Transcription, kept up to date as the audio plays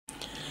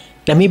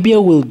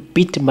Namibia will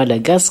beat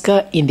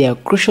Madagascar in their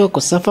crucial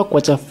Casafa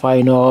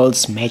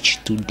quarterfinals match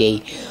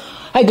today.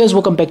 Hi guys,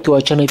 welcome back to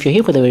our channel. If you're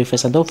here for the very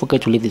first time, don't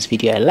forget to leave this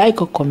video a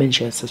like or comment,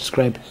 share,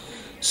 subscribe.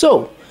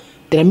 So,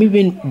 the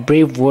Namibian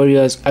Brave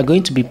Warriors are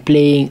going to be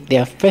playing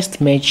their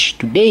first match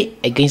today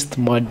against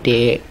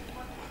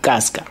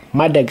Madagascar.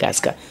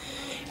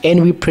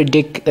 And we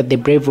predict that the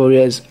Brave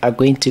Warriors are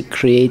going to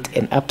create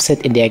an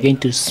upset and they are going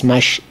to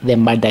smash the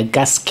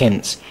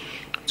Madagascans.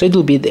 So it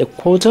will be the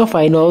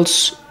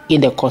quarterfinals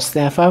in the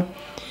Casafa,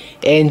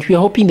 and we are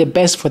hoping the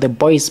best for the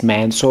boys,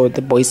 man. So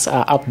the boys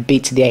are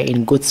upbeat, they are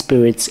in good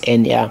spirits,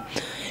 and yeah,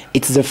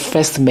 it's the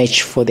first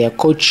match for their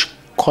coach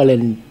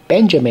Colin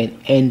Benjamin,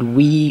 and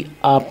we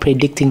are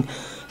predicting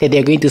that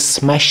they're going to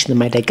smash the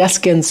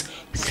Madagascans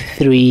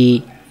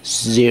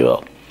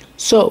 3-0.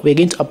 So we're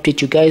going to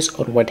update you guys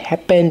on what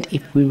happened,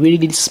 if we really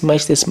did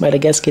smash this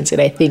Madagascans. And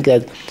I think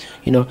that,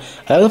 you know,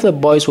 a lot of the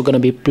boys were going to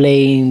be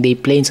playing, they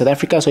play in South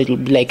Africa, so it will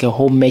be like a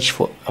home match,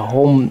 for a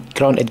home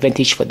ground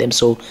advantage for them.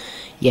 So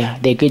yeah,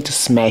 they're going to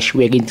smash,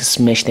 we're going to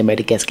smash the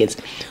Madagascans.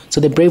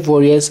 So the Brave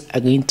Warriors are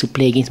going to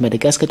play against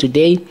Madagascar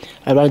today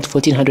around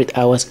 1400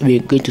 hours.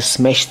 We're going to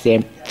smash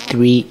them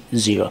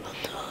 3-0.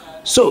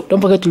 So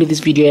don't forget to leave this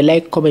video a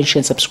like, comment,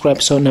 share, and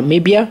subscribe. So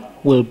Namibia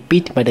will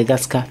beat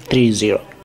Madagascar 3-0.